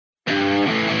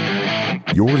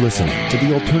You're listening to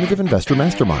the Alternative Investor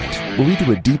Mastermind, where we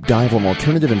do a deep dive on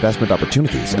alternative investment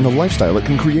opportunities and the lifestyle it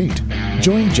can create.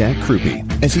 Join Jack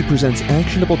Krupe as he presents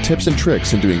actionable tips and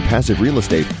tricks in doing passive real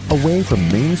estate away from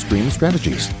mainstream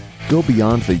strategies. Go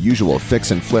beyond the usual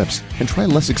fix and flips and try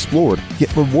less explored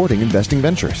yet rewarding investing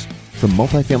ventures. From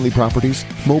multifamily properties,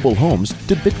 mobile homes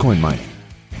to Bitcoin mining.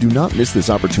 Do not miss this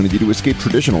opportunity to escape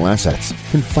traditional assets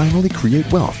and finally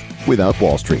create wealth without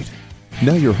Wall Street.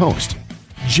 Now your host,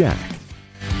 Jack.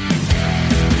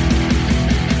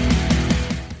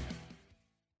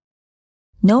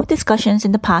 No discussions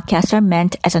in the podcast are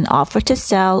meant as an offer to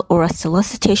sell or a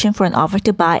solicitation for an offer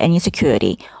to buy any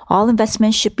security. All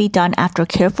investments should be done after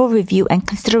careful review and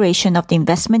consideration of the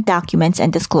investment documents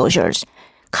and disclosures.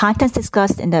 Contents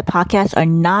discussed in the podcast are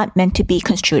not meant to be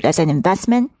construed as an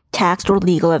investment, tax, or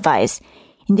legal advice.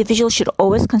 Individuals should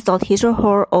always consult his or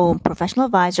her own professional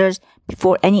advisors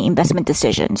before any investment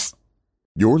decisions.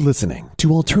 You're listening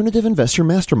to Alternative Investor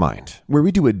Mastermind, where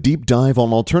we do a deep dive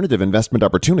on alternative investment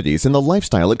opportunities and the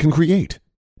lifestyle it can create.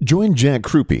 Join Jack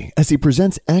Krupe as he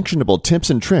presents actionable tips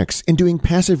and tricks in doing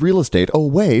passive real estate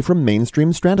away from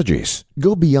mainstream strategies.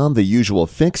 Go beyond the usual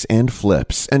fix and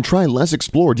flips and try less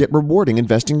explored yet rewarding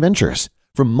investing ventures.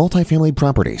 From multifamily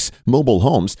properties, mobile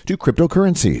homes to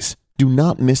cryptocurrencies. Do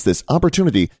not miss this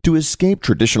opportunity to escape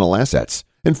traditional assets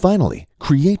and finally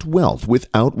create wealth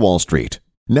without Wall Street.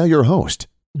 Now your host,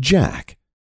 Jack.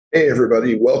 Hey,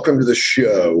 everybody. Welcome to the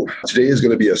show. Today is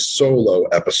going to be a solo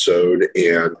episode,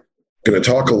 and I'm going to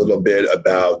talk a little bit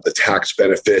about the tax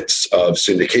benefits of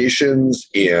syndications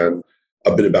and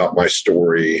a bit about my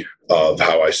story of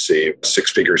how I saved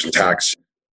six figures in tax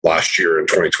last year in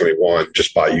 2021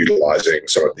 just by utilizing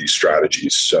some of these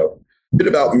strategies. So a bit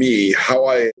about me, how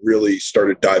I really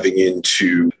started diving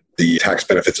into the tax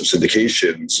benefits of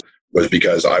syndications was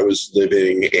because I was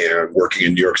living and working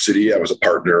in New York City. I was a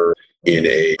partner in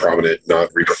a prominent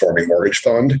non-reperforming mortgage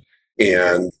fund.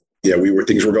 And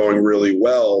things were going really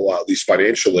well, at least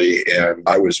financially. And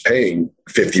I was paying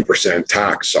 50%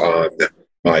 tax on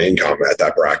my income at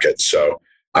that bracket. So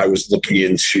I was looking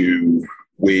into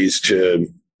ways to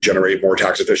generate more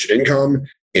tax efficient income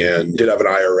and did have an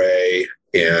IRA.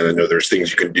 And I know there's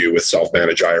things you can do with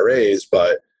self-managed IRAs,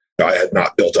 but I had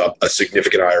not built up a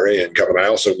significant IRA income, and I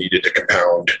also needed to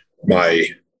compound my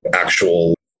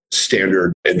actual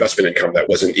standard investment income that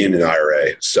wasn't in an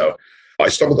IRA. So I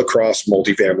stumbled across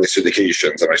multifamily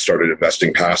syndications, and I started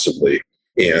investing passively.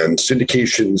 And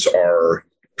syndications are,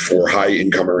 for high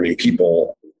income earning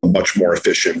people, much more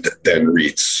efficient than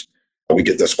REITs. We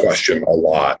get this question a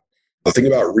lot. The thing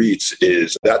about REITs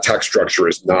is that tax structure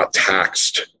is not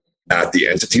taxed at the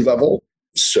entity level.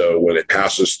 So when it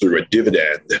passes through a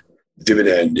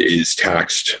dividend is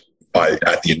taxed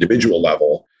at the individual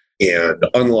level. And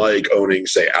unlike owning,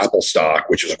 say, Apple stock,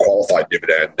 which is a qualified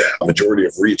dividend, a majority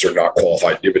of REITs are not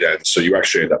qualified dividends. So you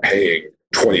actually end up paying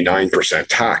 29%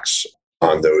 tax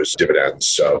on those dividends.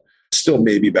 So still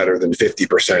maybe better than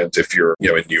 50% if you're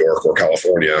in New York or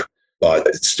California, but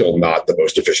it's still not the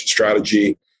most efficient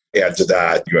strategy. Add to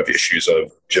that, you have issues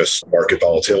of just market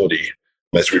volatility.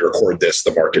 As we record this,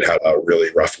 the market had a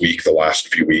really rough week the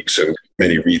last few weeks, and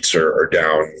many REITs are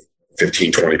down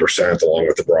 15, 20% along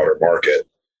with the broader market.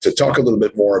 To talk a little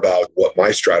bit more about what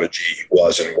my strategy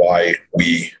was and why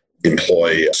we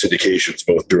employ syndications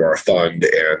both through our fund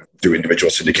and through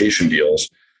individual syndication deals.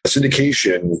 A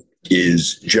syndication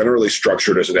is generally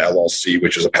structured as an LLC,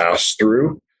 which is a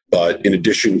pass-through. But in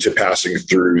addition to passing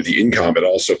through the income, it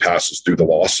also passes through the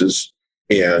losses.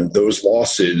 And those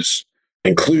losses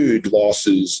include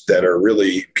losses that are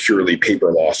really purely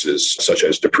paper losses, such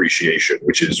as depreciation,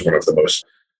 which is one of the most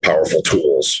powerful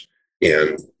tools.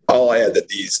 And I'll add that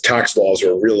these tax laws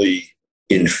are really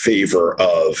in favor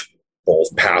of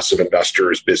both passive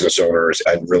investors, business owners,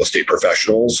 and real estate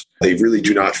professionals. They really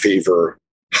do not favor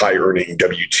high-earning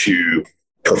W-2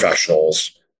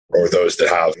 professionals or those that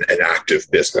have an active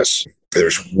business.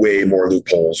 There's way more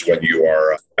loopholes when you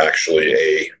are actually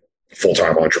a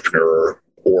full-time entrepreneur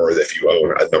or if you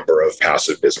own a number of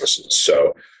passive businesses.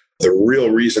 So the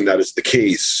real reason that is the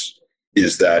case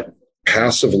is that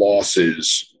passive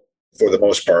losses, for the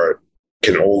most part,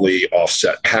 can only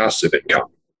offset passive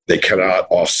income. They cannot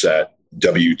offset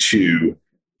W-2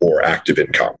 or active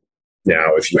income.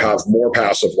 Now, if you have more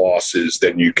passive losses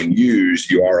than you can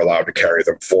use, you are allowed to carry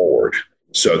them forward.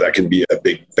 So that can be a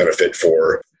big benefit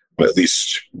for at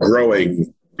least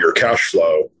growing your cash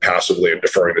flow passively and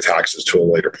deferring the taxes to a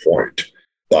later point.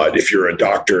 But if you're a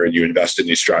doctor and you invest in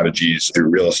these strategies through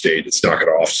real estate, it's not going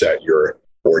to offset your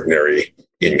ordinary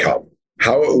income.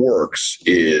 How it works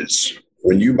is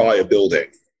when you buy a building,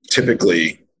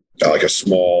 typically like a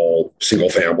small single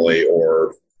family or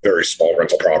very small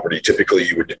rental property, typically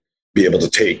you would be able to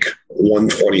take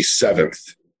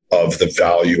 1/27th of the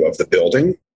value of the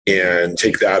building and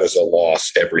take that as a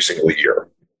loss every single year.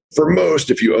 For most,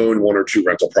 if you own one or two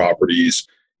rental properties,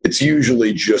 it's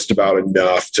usually just about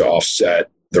enough to offset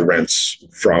the rents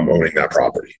from owning that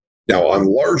property. Now, on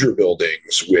larger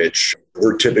buildings, which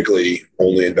we're typically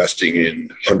only investing in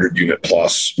 100-unit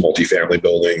plus multifamily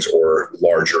buildings or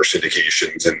larger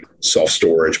syndications and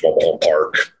self-storage, mobile home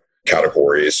park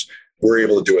categories, we're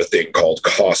able to do a thing called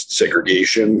cost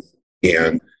segregation.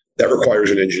 And that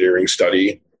requires an engineering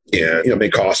study and may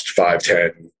cost $5,000,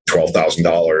 $10,000,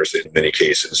 $12,000 in many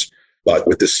cases. But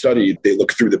with this study, they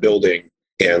look through the building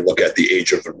and look at the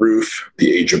age of the roof,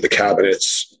 the age of the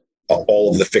cabinets,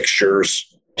 all of the fixtures,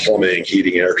 plumbing,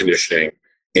 heating, air conditioning,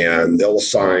 and they'll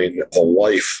assign the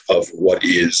life of what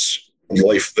is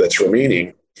life that's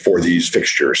remaining for these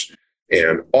fixtures.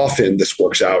 And often this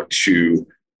works out to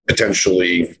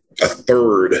potentially a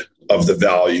third of the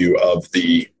value of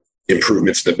the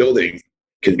improvements in the building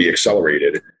can be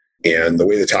accelerated. And the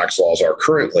way the tax laws are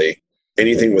currently,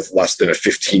 anything with less than a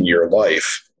 15-year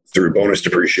life through bonus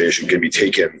depreciation can be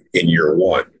taken in year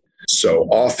one. So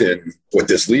often what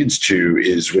this leads to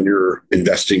is when you're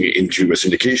investing into a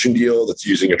syndication deal that's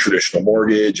using a traditional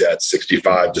mortgage at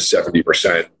 65 to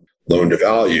 70% loan to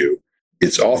value,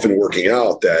 it's often working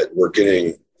out that we're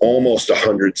getting almost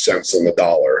 100 cents on the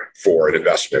dollar for an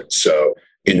investment. So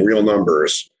in real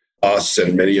numbers, us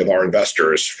and many of our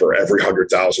investors, for every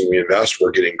 100,000 we invest,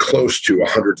 we're getting close to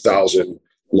 100,000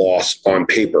 loss on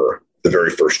paper the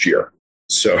very first year.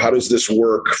 So how does this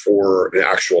work for an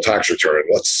actual tax return?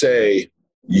 Let's say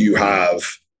you have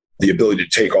the ability to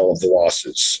take all of the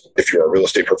losses. If you're a real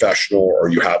estate professional or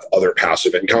you have other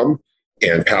passive income,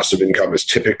 and passive income is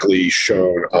typically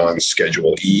shown on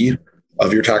Schedule E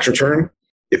of your tax return.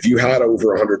 If you had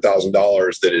over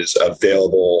 $100,000 that is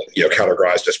available,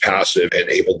 categorized as passive and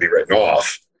able to be written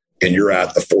off, and you're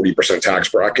at the 40% tax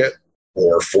bracket,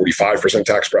 or 45%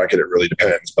 tax bracket, it really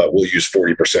depends, but we'll use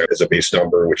 40% as a base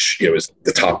number, which is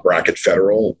the top bracket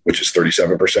federal, which is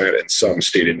 37%, and some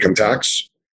state income tax.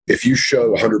 If you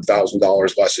show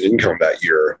 $100,000 less in income that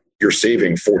year, you're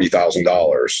saving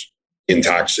 $40,000 in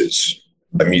taxes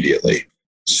immediately.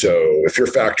 So if you're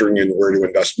factoring in where to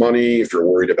invest money, if you're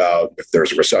worried about if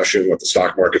there's a recession, what the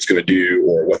stock market's going to do,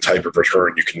 or what type of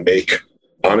return you can make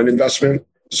on an investment,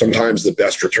 sometimes the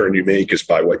best return you make is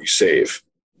by what you save.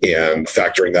 And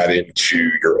factoring that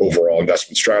into your overall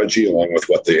investment strategy, along with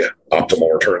what the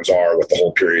optimal returns are, what the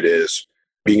whole period is,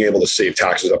 being able to save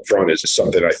taxes up front is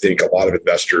something I think a lot of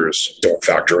investors don't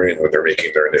factor in when they're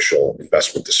making their initial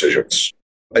investment decisions.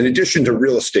 In addition to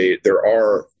real estate, there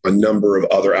are a number of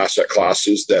other asset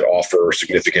classes that offer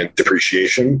significant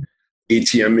depreciation.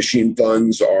 ATM machine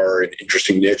funds are an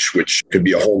interesting niche, which could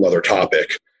be a whole other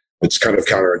topic. It's kind of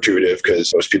counterintuitive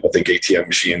because most people think ATM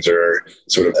machines are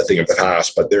sort of a thing of the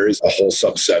past, but there is a whole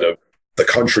subset of the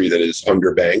country that is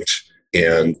underbanked.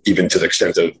 And even to the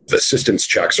extent of assistance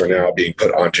checks are now being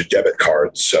put onto debit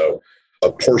cards. So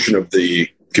a portion of the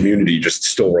community just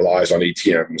still relies on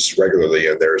ATMs regularly.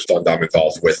 And there's fund I'm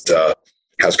involved with,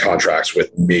 has contracts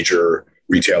with major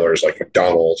retailers like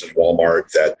McDonald's and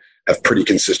Walmart that have pretty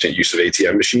consistent use of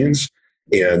ATM machines.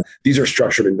 And these are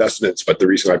structured investments, but the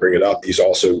reason I bring it up, these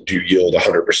also do yield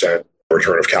 100%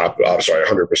 return of capital,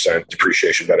 100%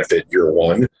 depreciation benefit year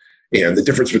one. And the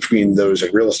difference between those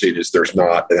and real estate is there's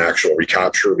not an actual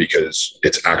recapture because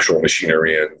it's actual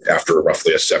machinery. And after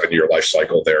roughly a 7-year life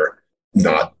cycle, they're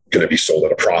not going to be sold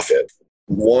at a profit.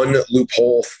 One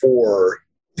loophole for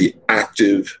the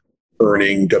active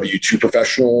earning W-2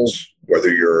 professionals,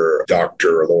 whether you're a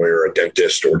doctor, a lawyer, a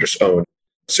dentist, or just own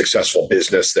successful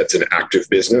business that's an active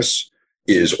business,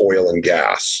 is oil and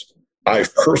gas.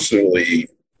 I've personally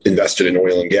invested in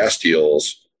oil and gas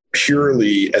deals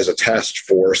purely as a test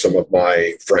for some of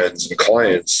my friends and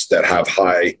clients that have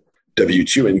high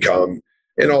W-2 income,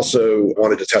 and also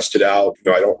wanted to test it out.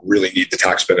 I don't really need the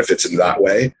tax benefits in that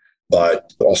way,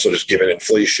 but also just given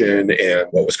inflation and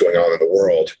what was going on in the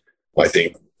world, I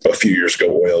think a few years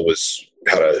ago, oil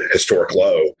had a historic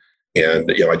low.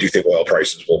 And, I do think oil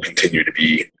prices will continue to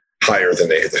be higher than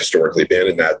they have historically been.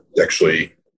 And that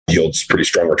actually yields pretty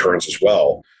strong returns as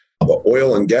well. But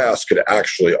oil and gas could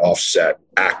actually offset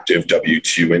active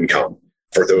W-2 income.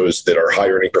 For those that are high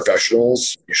earning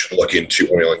professionals, you should look into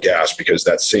oil and gas because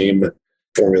that same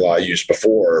formula I used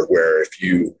before, where if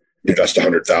you invest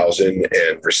 $100,000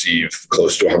 and receive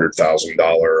close to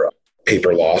 $100,000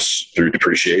 paper loss through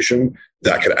depreciation,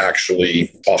 that could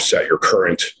actually offset your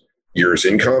current year's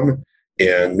income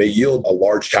and may yield a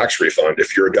large tax refund.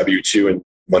 If you're a W-2 and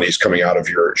money's coming out of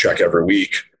your check every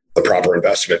week, the proper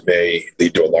investment may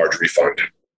lead to a large refund.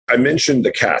 I mentioned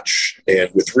the catch, and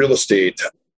with real estate,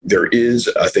 there is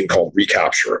a thing called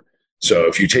recapture. So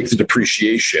if you take the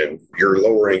depreciation, you're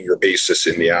lowering your basis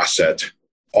in the asset,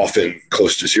 often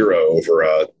close to zero over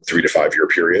a 3 to 5 year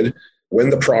period. When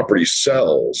the property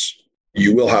sells,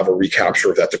 you will have a recapture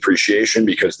of that depreciation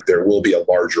because there will be a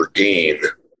larger gain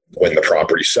when the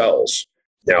property sells.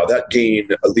 Now, that gain,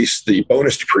 at least the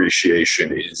bonus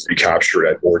depreciation, is recaptured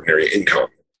at ordinary income.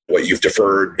 What you've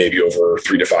deferred maybe over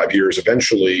 3 to 5 years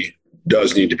eventually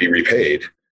does need to be repaid.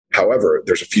 However,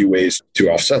 there's a few ways to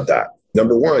offset that.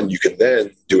 Number one, you can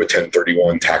then do a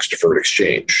 1031 tax-deferred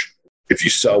exchange. If you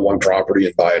sell one property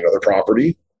and buy another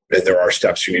property, and there are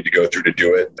steps you need to go through to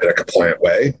do it in a compliant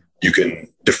way, you can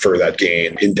defer that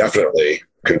gain indefinitely,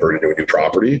 convert it into a new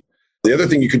property. The other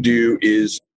thing you could do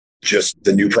is just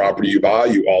the new property you buy,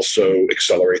 you also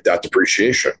accelerate that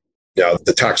depreciation. Now,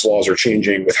 the tax laws are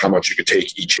changing with how much you could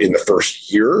take each in the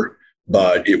first year,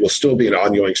 but it will still be an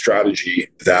ongoing strategy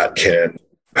that can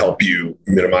help you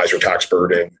minimize your tax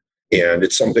burden. And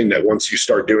it's something that once you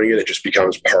start doing it, it just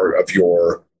becomes part of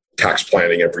your tax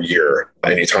planning every year.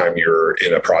 Anytime you're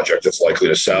in a project that's likely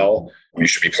to sell, you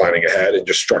should be planning ahead and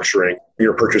just structuring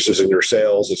your purchases and your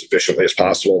sales as efficiently as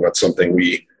possible. And that's something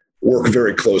we work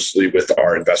very closely with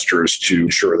our investors to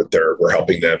ensure that we're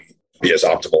helping them be as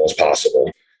optimal as possible.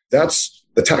 That's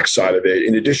the tax side of it.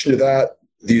 In addition to that,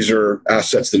 these are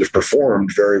assets that have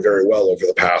performed very, very well over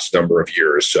the past number of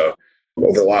years. So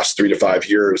over the last 3 to 5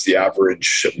 years, the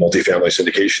average multifamily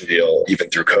syndication deal, even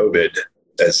through COVID,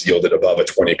 has yielded above a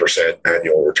 20%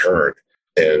 annual return.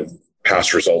 And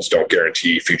past results don't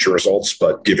guarantee future results,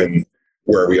 but given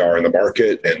where we are in the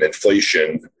market and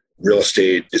inflation, real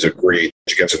estate is a great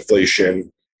hedge against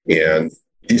inflation. And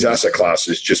these asset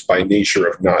classes, just by nature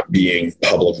of not being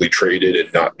publicly traded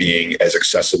and not being as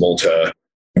accessible to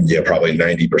probably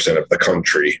 90% of the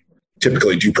country,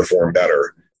 typically do perform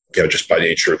better. Just by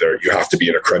nature, you have to be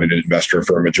an accredited investor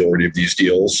for a majority of these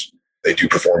deals. They do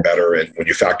perform better. And when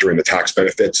you factor in the tax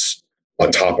benefits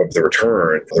on top of the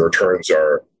returns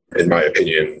are, in my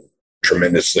opinion,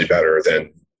 tremendously better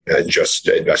than just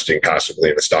investing passively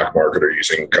in the stock market or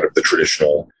using kind of the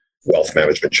traditional wealth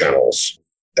management channels.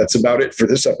 That's about it for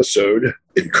this episode.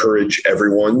 Encourage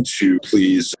everyone to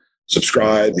please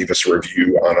subscribe, leave us a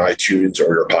review on iTunes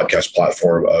or your podcast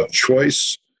platform of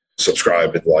choice.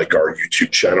 Subscribe and like our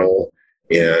YouTube channel.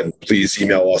 And please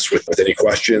email us with any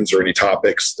questions or any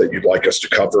topics that you'd like us to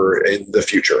cover in the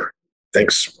future.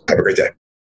 Thanks. Have a great day.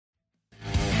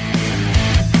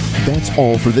 That's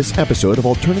all for this episode of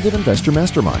Alternative Investor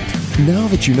Mastermind. Now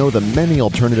that you know the many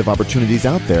alternative opportunities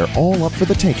out there all up for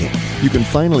the taking, you can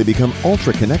finally become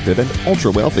ultra connected and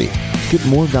ultra wealthy. Get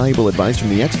more valuable advice from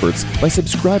the experts by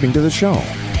subscribing to the show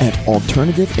at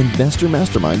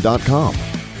AlternativeInvestorMastermind.com.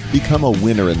 Become a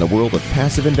winner in the world of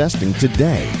passive investing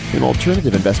today in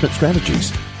alternative investment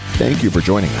strategies. Thank you for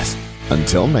joining us.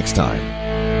 Until next time.